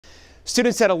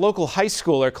Students at a local high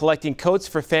school are collecting coats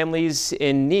for families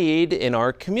in need in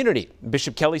our community.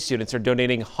 Bishop Kelley students are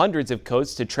donating hundreds of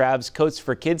coats to Trav's Coats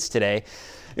for Kids today.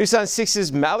 News on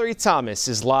 6's Mallory Thomas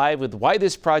is live with why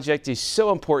this project is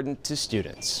so important to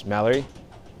students. Mallory.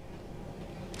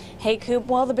 Hey, Coop.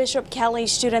 Well, the Bishop Kelley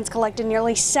students collected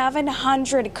nearly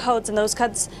 700 coats, and those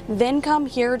coats then come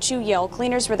here to Yale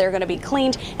Cleaners, where they're going to be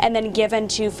cleaned and then given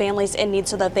to families in need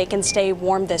so that they can stay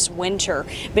warm this winter.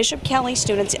 Bishop Kelley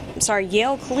students,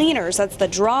 Yale Cleaners, that's the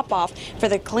drop-off for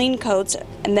the clean coats,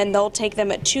 and then they'll take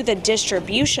them to the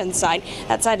distribution site.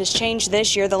 That site has changed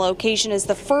this year. The location is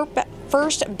the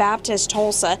First Baptist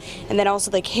Tulsa, and then also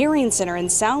the Caring Center in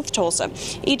South Tulsa.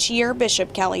 Each year,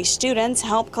 Bishop Kelley students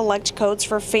help collect coats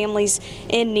for families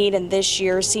in need, and this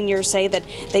year, seniors say that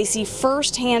they see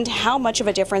firsthand how much of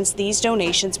a difference these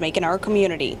donations make in our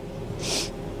community.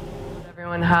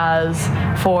 Everyone has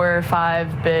 4 or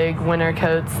 5 big winter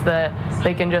coats that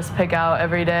they can just pick out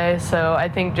every day, so I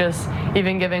think just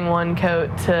even giving one coat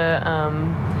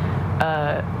to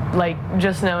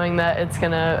just knowing that it's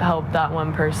going to help that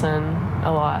one person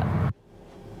a lot.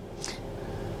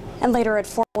 And later at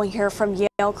 4, we'll hear from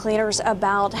Yale Cleaners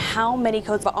about how many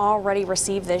coats have already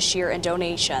received this year in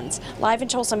donations. Live in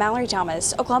Tulsa, Mallory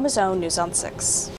Thomas, Oklahoma's Own News on 6.